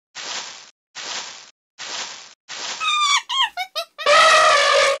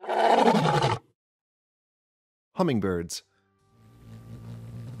Hummingbirds.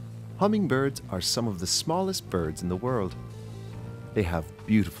 Hummingbirds are some of the smallest birds in the world. They have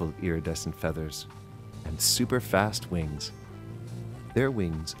beautiful iridescent feathers and super fast wings. Their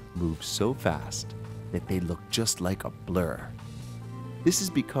wings move so fast that they look just like a blur. This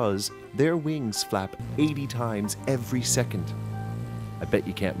is because their wings flap 80 times every second. I bet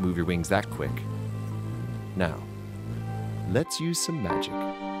you can't move your wings that quick. Now, let's use some magic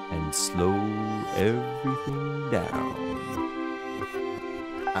and slow everything down.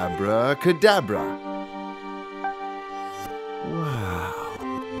 Abracadabra! Wow!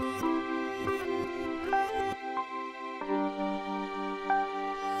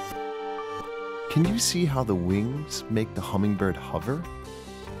 Can you see how the wings make the hummingbird hover?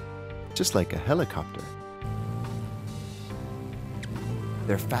 Just like a helicopter.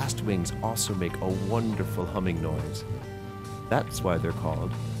 Their fast wings also make a wonderful humming noise. That's why they're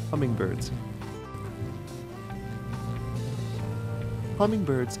called hummingbirds.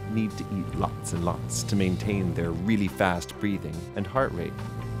 Hummingbirds need to eat lots and lots to maintain their really fast breathing and heart rate.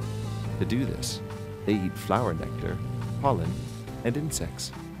 To do this, they eat flower nectar, pollen, and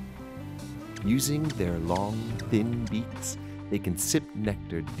insects. Using their long, thin beaks, they can sip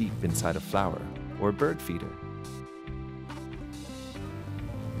nectar deep inside a flower or a bird feeder.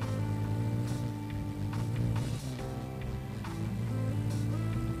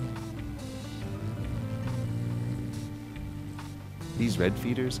 These red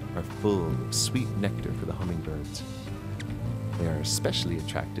feeders are full of sweet nectar for the hummingbirds. They are especially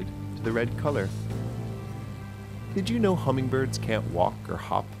attracted to the red color. Did you know hummingbirds can't walk or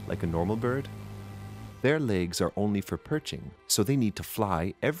hop like a normal bird? Their legs are only for perching, so they need to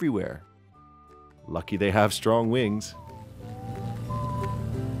fly everywhere. Lucky they have strong wings.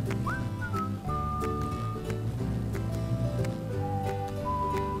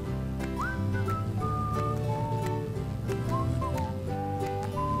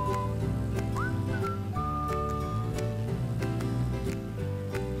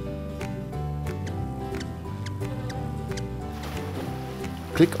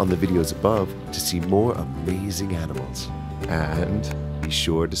 Click on the videos above to see more amazing animals. And be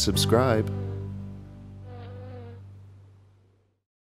sure to subscribe.